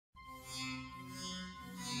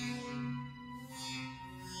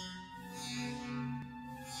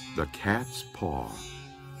The Cat's Paw.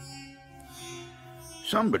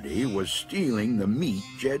 Somebody was stealing the meat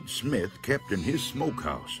Jed Smith kept in his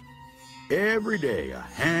smokehouse. Every day, a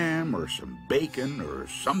ham or some bacon or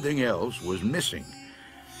something else was missing.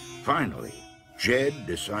 Finally, Jed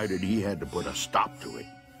decided he had to put a stop to it.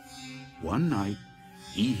 One night,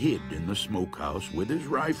 he hid in the smokehouse with his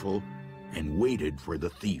rifle and waited for the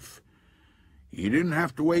thief. He didn't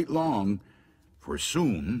have to wait long, for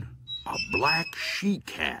soon a black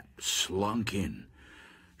she-cat slunk in.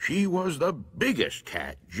 She was the biggest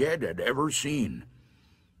cat Jed had ever seen.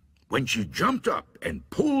 When she jumped up and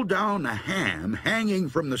pulled down a ham hanging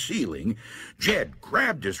from the ceiling, Jed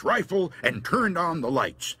grabbed his rifle and turned on the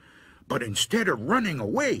lights. But instead of running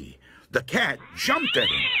away, the cat jumped at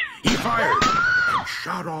him. He fired and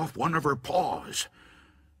shot off one of her paws.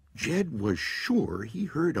 Jed was sure he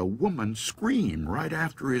heard a woman scream right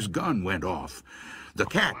after his gun went off. The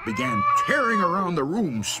cat began tearing around the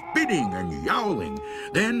room, spitting and yowling.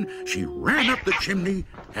 Then she ran up the chimney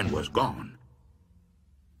and was gone.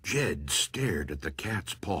 Jed stared at the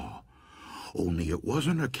cat's paw. Only it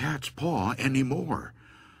wasn't a cat's paw anymore.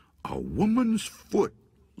 A woman's foot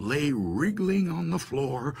lay wriggling on the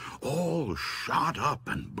floor, all shot up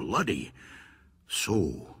and bloody.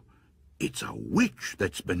 So, it's a witch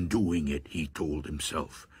that's been doing it, he told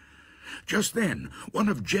himself. Just then, one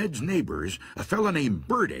of Jed's neighbors, a fella named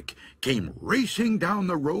Burdick, came racing down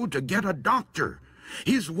the road to get a doctor.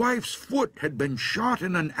 His wife's foot had been shot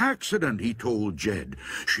in an accident, he told Jed.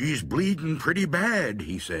 She's bleeding pretty bad,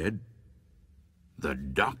 he said. The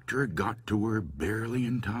doctor got to her barely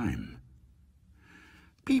in time.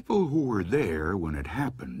 People who were there when it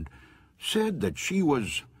happened said that she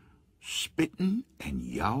was spitting and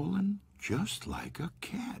yowling just like a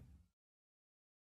cat.